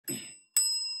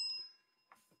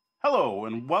Hello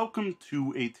and welcome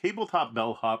to a Tabletop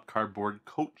Bellhop cardboard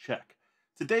coat check.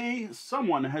 Today,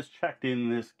 someone has checked in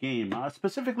this game,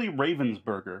 specifically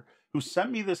Ravensburger, who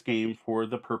sent me this game for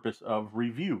the purpose of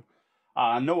review.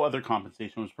 No other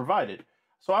compensation was provided.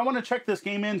 So I want to check this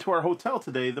game into our hotel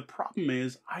today. The problem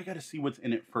is I got to see what's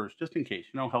in it first, just in case,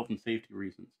 health and safety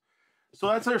reasons. So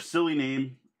that's our silly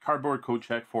name, cardboard coat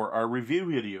check, for our review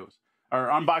videos. Our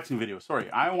unboxing video, sorry.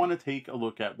 I want to take a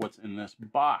look at what's in this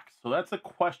box. So that's the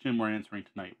question we're answering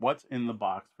tonight. What's in the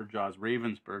box for Jaws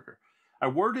Ravensburger? I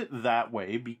word it that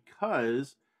way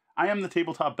because I am the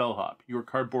Tabletop Bellhop, your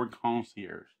cardboard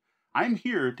concierge. I'm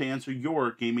here to answer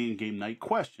your gaming and game night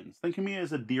questions. Think of me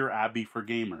as a Dear Abby for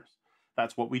gamers.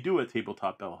 That's what we do at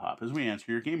Tabletop Bellhop, is we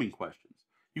answer your gaming questions.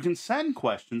 You can send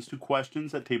questions to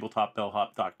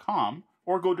questions@tabletopbellhop.com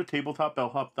or go to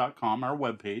tabletopbellhop.com, our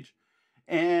webpage,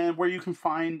 and where you can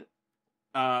find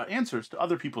answers to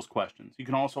other people's questions. You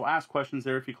can also ask questions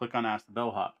there if you click on Ask the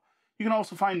Bellhop. You can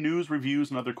also find news, reviews,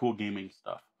 and other cool gaming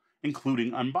stuff,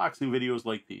 including unboxing videos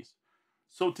like these.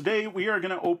 So today we are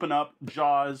going to open up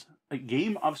Jaws, a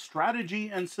game of strategy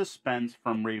and suspense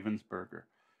from Ravensburger.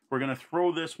 We're going to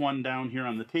throw this one down here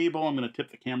on the table. I'm going to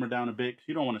tip the camera down a bit because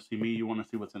you don't want to see me. You want to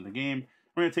see what's in the game.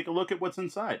 We're going to take a look at what's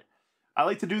inside. I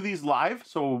like to do these live,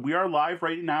 so we are live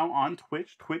right now on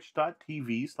Twitch,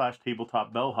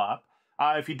 twitch.tv/tabletopbellhop.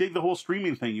 If you dig the whole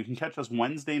streaming thing, you can catch us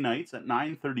Wednesday nights at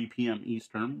 9:30 p.m.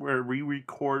 Eastern, where we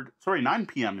record, 9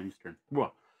 p.m. Eastern.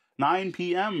 Well, 9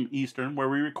 p.m. Eastern, where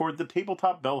we record the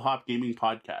Tabletop Bellhop Gaming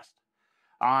Podcast.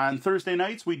 On Thursday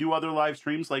nights, we do other live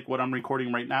streams like what I'm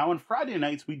recording right now, and Friday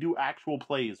nights, we do actual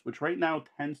plays, which right now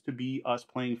tends to be us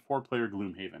playing 4-player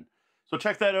Gloomhaven. So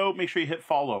check that out. Make sure you hit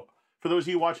follow. For those of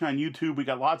you watching on YouTube, we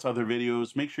got lots of other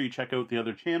videos. Make sure you check out the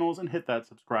other channels and hit that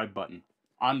subscribe button.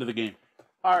 On to the game.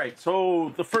 All right,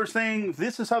 so the first thing,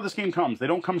 this is how this game comes. They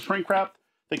don't come shrink-wrapped.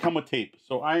 They come with tape.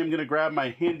 So I am going to grab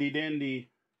my handy-dandy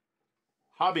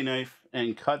hobby knife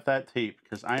and cut that tape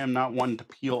because I am not one to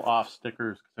peel off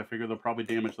stickers because I figure they'll probably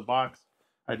damage the box.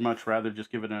 I'd much rather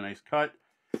just give it a nice cut.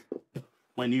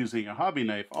 When using a hobby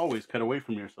knife, always cut away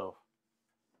from yourself.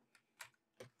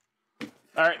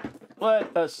 All right,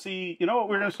 let us see. You know what?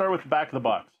 We're going to start with the back of the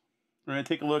box. We're going to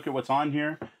take a look at what's on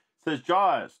here. It says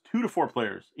Jaws, 2 to 4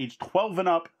 players, age 12 and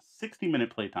up, 60-minute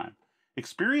playtime.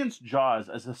 Experience Jaws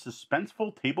as a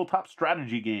suspenseful tabletop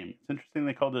strategy game. It's interesting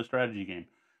they called it a strategy game.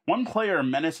 One player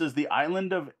menaces the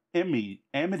island of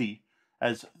Amity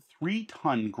as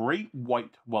 3-ton great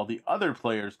white, while the other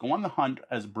players go on the hunt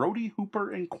as Brody,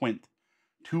 Hooper, and Quint.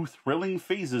 2 thrilling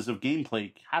phases of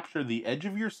gameplay capture the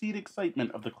edge-of-your-seat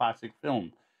excitement of the classic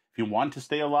film. If you want to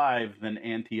stay alive, then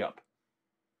ante up.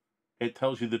 It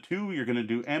tells you the 2. You're going to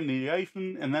do Amity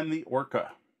Island and then the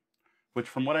Orca, which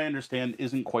from what I understand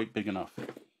isn't quite big enough.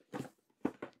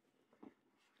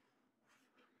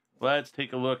 Let's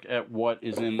take a look at what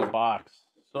is in the box.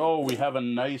 So we have a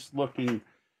nice looking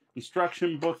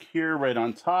instruction book here right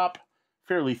on top.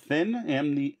 Fairly thin.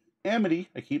 Amity,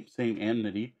 I keep saying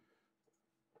Amity.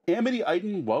 Amity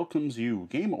Island welcomes you.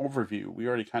 Game overview. We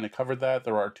already kind of covered that.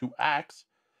 There are 2 acts.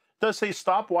 It does say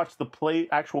stop, watch the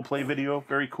actual play video.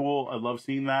 Very cool. I love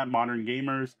seeing that. Modern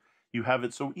gamers, you have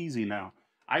it so easy now.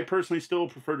 I personally still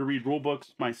prefer to read rule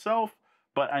books myself,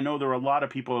 but I know there are a lot of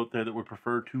people out there that would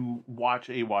prefer to watch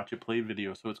it play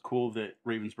video. So it's cool that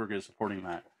Ravensburger is supporting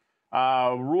that.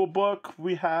 Rule book,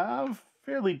 we have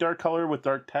fairly dark color with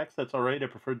dark text. That's all right. I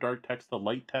prefer dark text to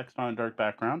light text on a dark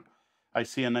background. I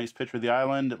see a nice picture of the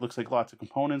island. It looks like lots of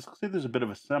components. Looks like there's a bit of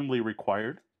assembly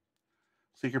required.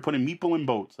 Looks like you're putting meeple in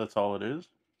boats. That's all it is.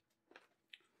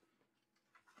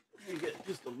 Let me get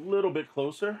just a little bit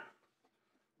closer.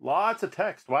 Lots of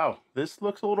text. Wow. This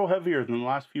looks a little heavier than the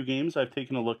last few games I've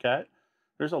taken a look at.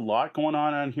 There's a lot going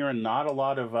on here and not a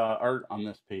lot of art on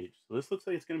this page. So this looks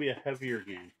like it's going to be a heavier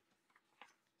game.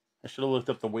 I should have looked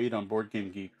up the weight on Board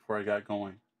Game Geek before I got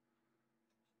going.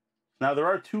 Now, there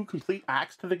are 2 complete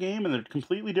acts to the game, and they're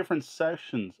completely different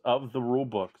sections of the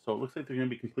rulebook. So it looks like there's going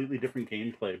to be completely different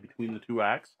gameplay between the 2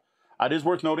 acts. It is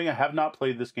worth noting I have not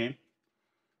played this game.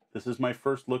 This is my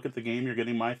first look at the game. You're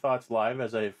getting my thoughts live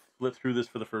as I flip through this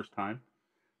for the first time.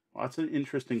 Lots of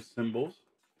interesting symbols.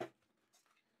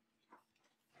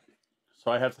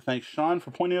 So I have to thank Sean for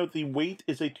pointing out the weight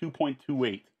is a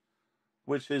 2.28,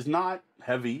 which is not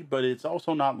heavy, but it's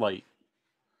also not light.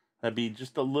 That'd be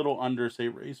just a little under, say,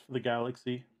 Race for the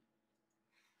Galaxy.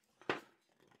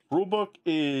 Rulebook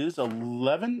is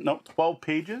 12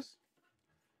 pages.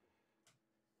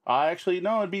 Actually,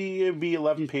 no, it'd be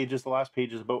 11 pages. The last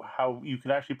page is about how you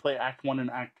could actually play Act 1 and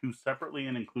Act 2 separately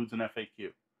and includes an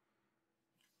FAQ.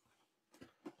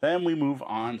 Then we move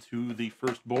on to the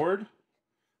first board,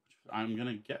 which I'm going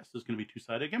to guess is going to be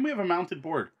two-sided. Again, we have a mounted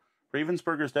board.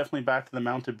 Ravensburger is definitely back to the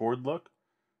mounted board look.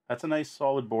 That's a nice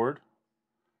solid board.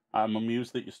 I'm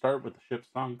amused that you start with the ship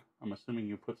sunk. I'm assuming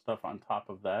you put stuff on top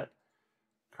of that.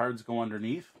 Cards go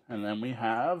underneath, and then we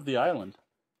have the island.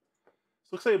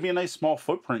 This looks like it'd be a nice small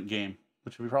footprint game,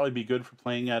 which would probably be good for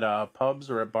playing at pubs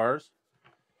or at bars,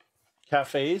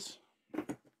 cafes.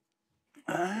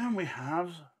 And we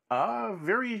have a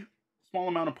very small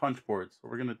amount of punch boards, so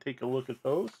we're going to take a look at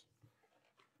those.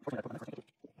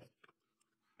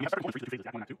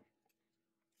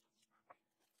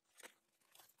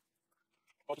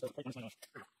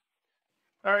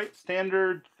 All right,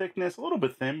 standard thickness, a little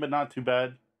bit thin, but not too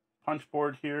bad. Punch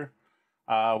board here.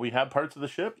 We have parts of the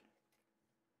ship,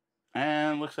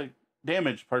 and looks like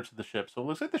damaged parts of the ship. So it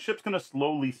looks like the ship's going to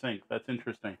slowly sink. That's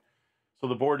interesting. So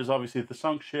the board is obviously the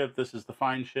sunk ship, this is the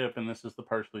fine ship, and this is the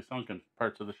partially sunken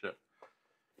parts of the ship.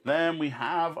 Then we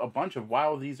have a bunch of,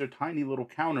 wow, these are tiny little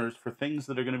counters for things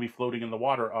that are going to be floating in the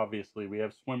water, obviously. We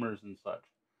have swimmers and such.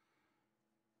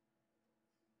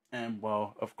 And,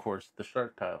 well, of course, the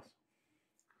shark tiles.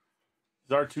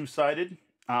 These are two-sided.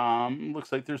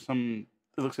 Looks like there's some,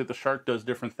 it looks like the shark does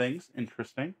different things.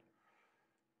 Interesting.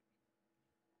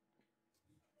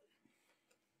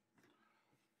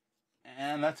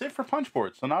 And that's it for punch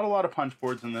boards. So not a lot of punch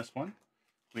boards in this one.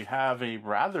 We have a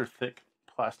rather thick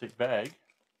plastic bag.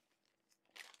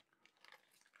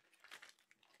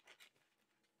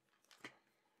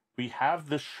 We have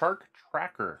the shark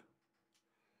tracker.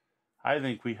 I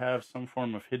think we have some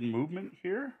form of hidden movement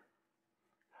here.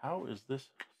 How is this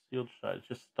sealed shut? It's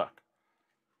just stuck.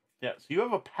 Yeah, so you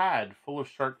have a pad full of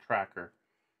shark tracker.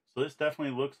 So this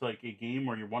definitely looks like a game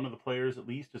where you're one of the players at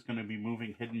least is going to be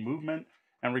moving hidden movement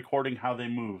and recording how they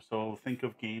move. So think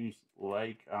of games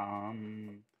like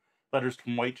Letters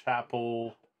from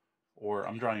Whitechapel, or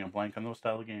I'm drawing a blank on those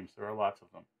style of games. There are lots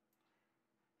of them.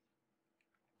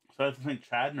 So I have to thank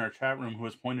Chad in our chat room, who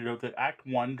has pointed out that Act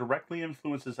 1 directly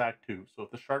influences Act 2. So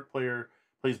if the shark player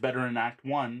plays better in Act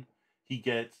 1, he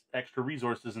gets extra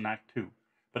resources in Act 2.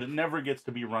 But it never gets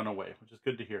to be runaway, which is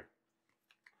good to hear.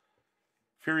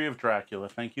 Fury of Dracula,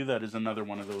 thank you. That is another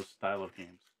one of those style of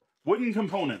games. Wooden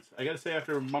components. I gotta say,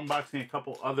 after unboxing a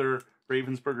couple other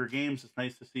Ravensburger games, it's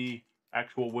nice to see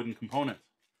actual wooden components.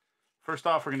 First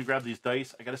off, we're gonna grab these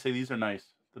dice. I gotta say, these are nice.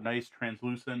 The nice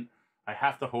translucent. I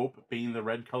have to hope, being the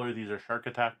red color, these are shark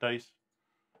attack dice.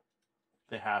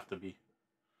 They have to be.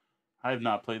 I have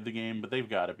not played the game, but they've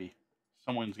got to be.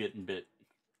 Someone's getting bit.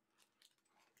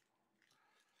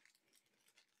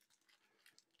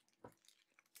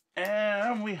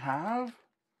 And we have,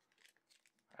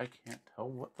 I can't tell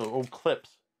what the, oh,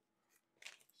 clips.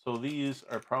 So these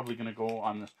are probably going to go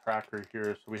on this tracker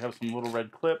here. So we have some little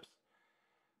red clips.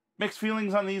 Mixed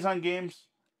feelings on these on games.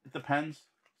 It depends.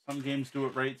 Some games do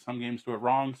it right, some games do it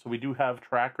wrong. So we do have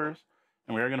trackers,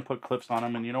 and we are going to put clips on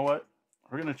them. And you know what?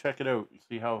 We're going to check it out and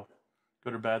see how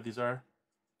good or bad these are.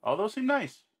 Oh, those seem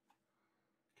nice.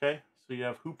 Okay, so you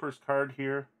have Hooper's card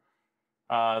here.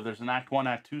 There's an Act 1,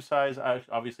 Act 2 size.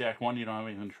 Obviously, Act 1, you don't have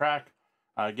anything to track.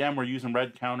 Again, we're using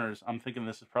red counters. I'm thinking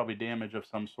this is probably damage of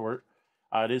some sort.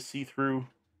 It is see-through.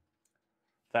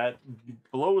 That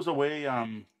blows away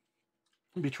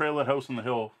Betrayal at House on the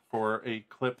Hill for a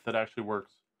clip that actually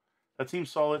works. That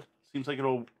seems solid. Seems like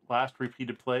it'll last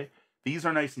repeated play. These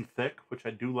are nice and thick, which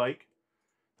I do like.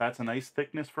 That's a nice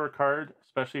thickness for a card,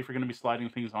 especially if you're going to be sliding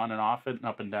things on and off it and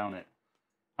up and down it.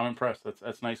 I'm impressed.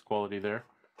 That's nice quality there.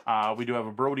 We do have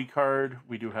a Brody card.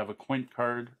 We do have a Quint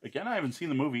card. Again, I haven't seen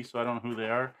the movie, so I don't know who they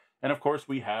are. And, of course,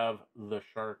 we have the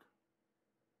shark.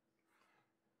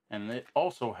 And it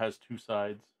also has two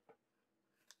sides.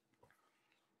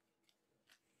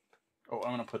 Oh,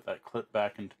 I'm going to put that clip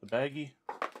back into the baggie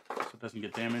so it doesn't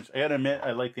get damaged. I got to admit,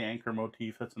 I like the anchor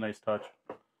motif. That's a nice touch.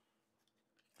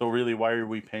 So really, why are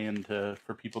we paying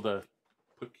for people to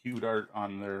put cute art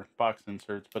on their box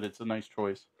inserts? But it's a nice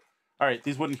choice. All right,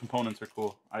 these wooden components are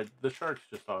cool. The shark's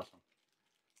just awesome.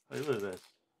 Look at this.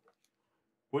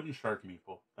 Wooden shark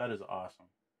meeple. That is awesome.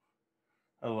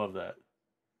 I love that.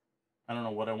 I don't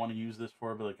know what I want to use this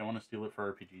for, but like I want to steal it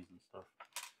for RPGs and stuff.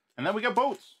 And then we got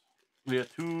boats. We got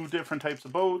two different types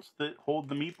of boats that hold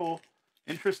the meeple.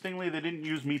 Interestingly, they didn't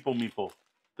use meeple.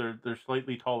 They're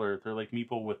slightly taller. They're like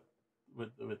meeple with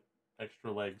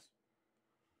extra legs.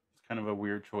 It's kind of a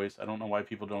weird choice. I don't know why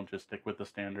people don't just stick with the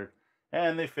standard.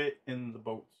 And they fit in the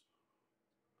boats.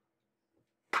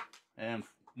 And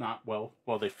not well.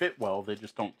 Well, they fit well. They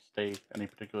just don't stay any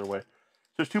particular way. So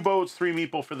there's two boats, 3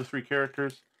 meeple for the 3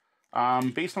 characters.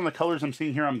 Based on the colors I'm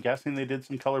seeing here, I'm guessing they did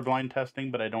some colorblind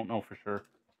testing, but I don't know for sure.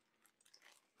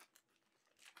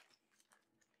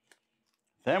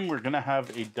 Then we're going to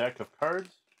have a deck of cards.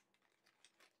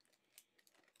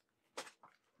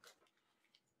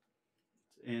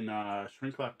 It's in a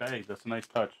shrink wrap bag. That's a nice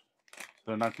touch. So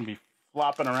they're not going to be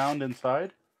flopping around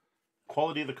inside.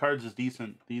 Quality of the cards is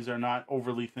decent. These are not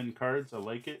overly thin cards. I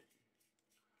like it.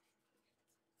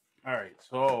 Alright,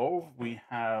 so we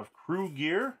have crew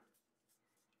gear.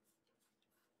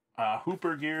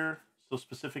 Hooper gear. So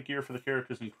specific gear for the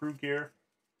characters in crew gear.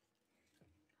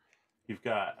 You've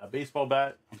got a baseball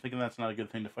bat. I'm thinking that's not a good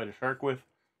thing to fight a shark with.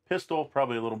 Pistol,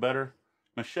 probably a little better.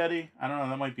 Machete, I don't know,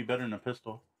 that might be better than a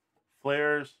pistol.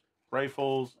 Flares,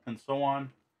 rifles, and so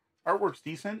on. Artwork's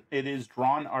decent. It is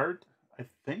drawn art, I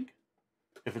think.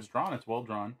 If it's drawn, it's well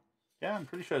drawn. Yeah, I'm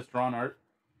pretty sure it's drawn art.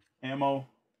 Ammo.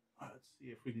 Let's see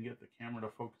if we can get the camera to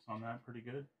focus on that pretty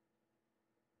good.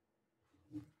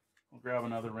 We'll grab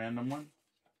another random one.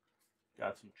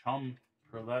 Got some chum.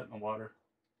 Throw that in the water.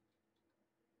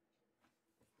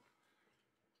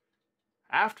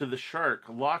 After the shark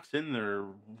locks in their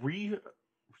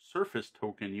resurface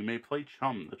token, you may play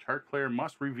chum. The shark player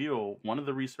must reveal one of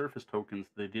the resurface tokens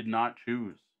they did not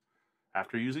choose.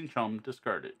 After using chum,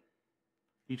 discard it.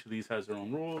 Each of these has their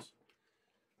own rules.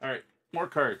 Alright, more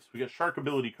cards. We got shark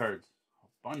ability cards.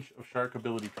 A bunch of shark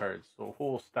ability cards. So a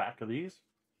whole stack of these.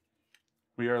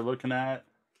 We are looking at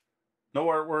no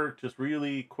artwork, just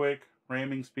really quick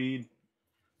ramming speed,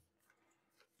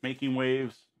 making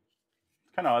waves.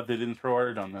 It's kind of odd they didn't throw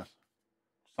art on this.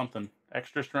 Something.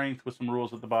 Extra strength with some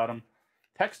rules at the bottom.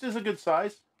 Text is a good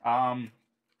size. I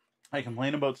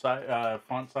complain about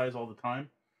font size all the time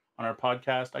on our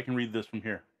podcast. I can read this from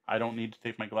here. I don't need to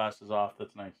take my glasses off.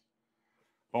 That's nice.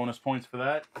 Bonus points for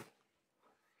that.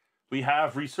 We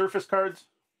have resurface cards.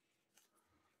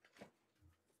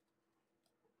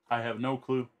 I have no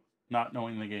clue, not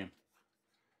knowing the game.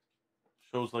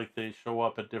 Shows like they show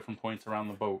up at different points around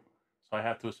the boat. So I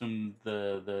have to assume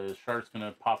the shark's going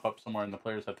to pop up somewhere and the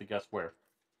players have to guess where.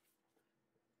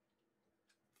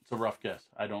 It's a rough guess.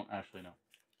 I don't actually know.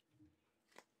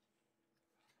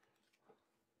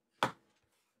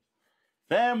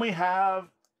 Then we have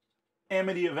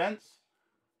Amity events.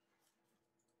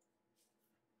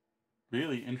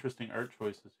 Really interesting art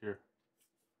choices here.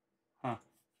 Huh.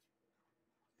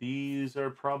 These are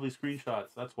probably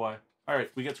screenshots. That's why.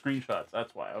 Alright, we get screenshots.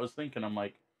 That's why. I was thinking, I'm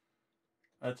like,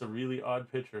 that's a really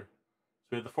odd picture. So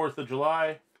we have the 4th of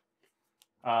July.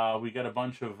 We got a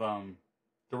bunch of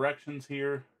directions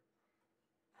here.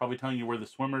 Probably telling you where the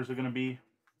swimmers are going to be.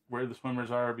 Where the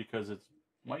swimmers are because it's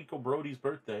Michael Brody's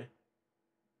birthday.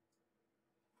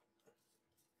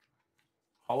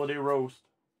 Holiday roast.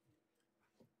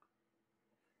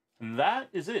 And that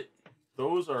is it.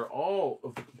 Those are all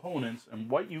of the components and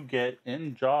what you get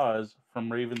in Jaws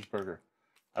from Ravensburger.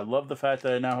 I love the fact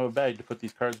that I now have a bag to put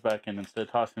these cards back in instead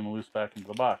of tossing them loose back into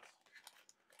the box.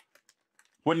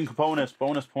 Wooden components,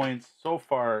 bonus points. So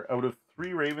far, out of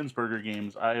 3 Ravensburger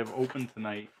games I have opened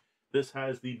tonight, this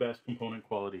has the best component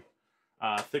quality.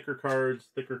 Thicker cards,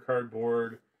 thicker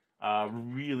cardboard,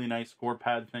 really nice score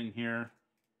pad thing here.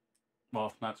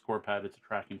 Well, not score pad, it's a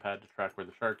tracking pad to track where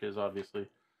the shark is, obviously.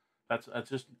 That's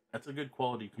a good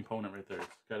quality component right there. It's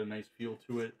got a nice feel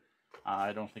to it.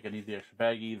 I don't think I need the extra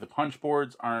baggie. The punch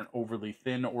boards aren't overly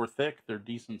thin or thick. They're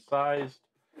decent sized.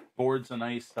 Board's a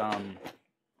nice,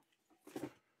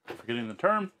 forgetting the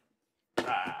term.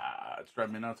 It's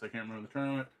driving me nuts. I can't remember the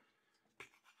term of it.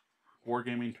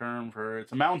 Wargaming term for,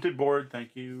 it's a mounted board.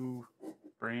 Thank you,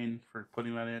 Brain, for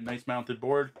putting that in. Nice mounted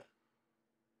board.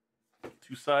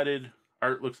 Two-sided.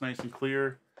 Art looks nice and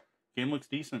clear. Game looks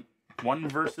decent. One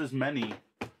versus many.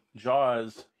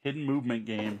 Jaws. Hidden movement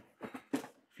game.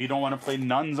 If you don't want to play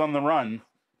Nuns on the Run,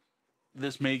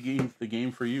 this may be the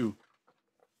game for you.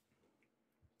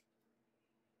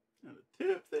 And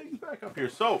tip things back up here.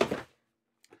 So,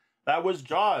 that was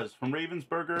Jaws from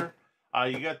Ravensburger.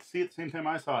 You got to see it at the same time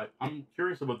I saw it. I'm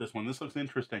curious about this one. This looks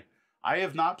interesting. I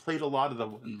have not played a lot of the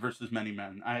versus many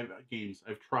men. I have games.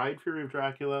 I've tried Fury of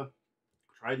Dracula,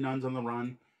 tried Nuns on the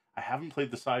Run. I haven't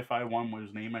played the sci-fi one,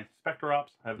 whose name Spectre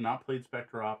Ops. I have not played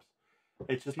Spectre Ops.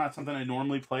 It's just not something I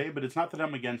normally play, but it's not that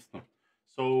I'm against them.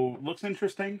 So, looks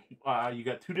interesting. You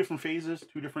got 2 different phases,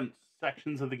 2 different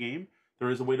sections of the game. There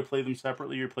is a way to play them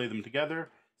separately or play them together.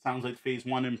 Sounds like phase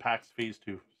 1 impacts phase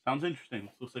 2. Sounds interesting.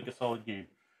 Looks like a solid game.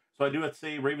 So I do have to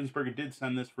say Ravensburger did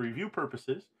send this for review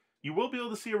purposes. You will be able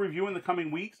to see a review in the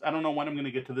coming weeks. I don't know when I'm going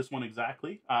to get to this one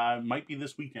exactly. Might be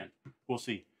this weekend. We'll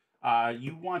see.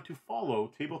 You want to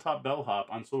follow Tabletop Bellhop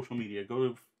on social media. Go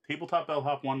to Tabletop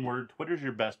Bellhop, one word. Twitter's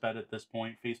your best bet at this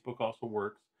point. Facebook also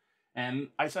works. And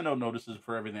I send out notices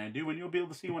for everything I do, and you'll be able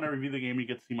to see when I review the game, you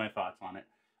get to see my thoughts on it.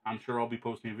 I'm sure I'll be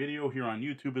posting a video here on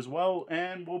YouTube as well,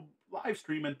 and we'll live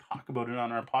stream and talk about it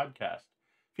on our podcast.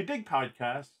 If you dig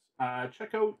podcasts,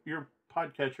 check out your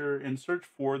podcatcher and search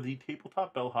for the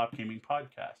Tabletop Bellhop Gaming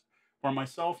Podcast, where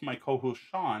myself and my co-host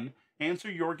Sean answer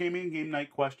your gaming and game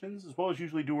night questions, as well as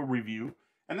usually do a review,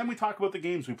 and then we talk about the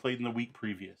games we played in the week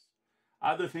previous.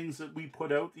 Other things that we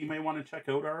put out that you may want to check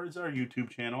out is our YouTube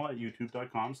channel at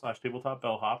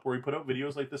youtube.com/tabletopbellhop, where we put out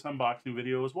videos like this unboxing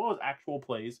video, as well as actual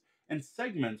plays and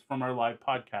segments from our live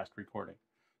podcast recording.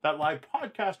 That live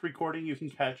podcast recording you can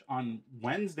catch on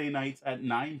Wednesday nights at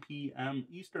 9 p.m.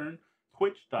 Eastern,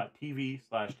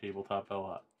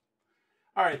 twitch.tv/tabletopbellhop.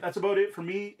 All right, that's about it for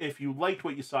me. If you liked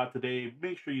what you saw today,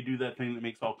 make sure you do that thing that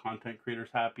makes all content creators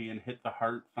happy and hit the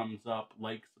heart, thumbs up,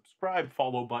 like, subscribe,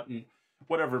 follow button,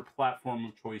 whatever platform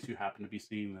of choice you happen to be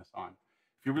seeing this on.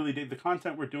 If you really dig the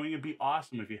content we're doing, it'd be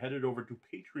awesome if you headed over to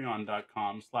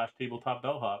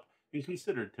patreon.com/tabletopbellhop and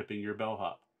considered tipping your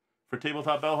bellhop. For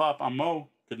Tabletop Bellhop, I'm Mo.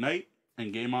 Good night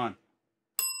and game on.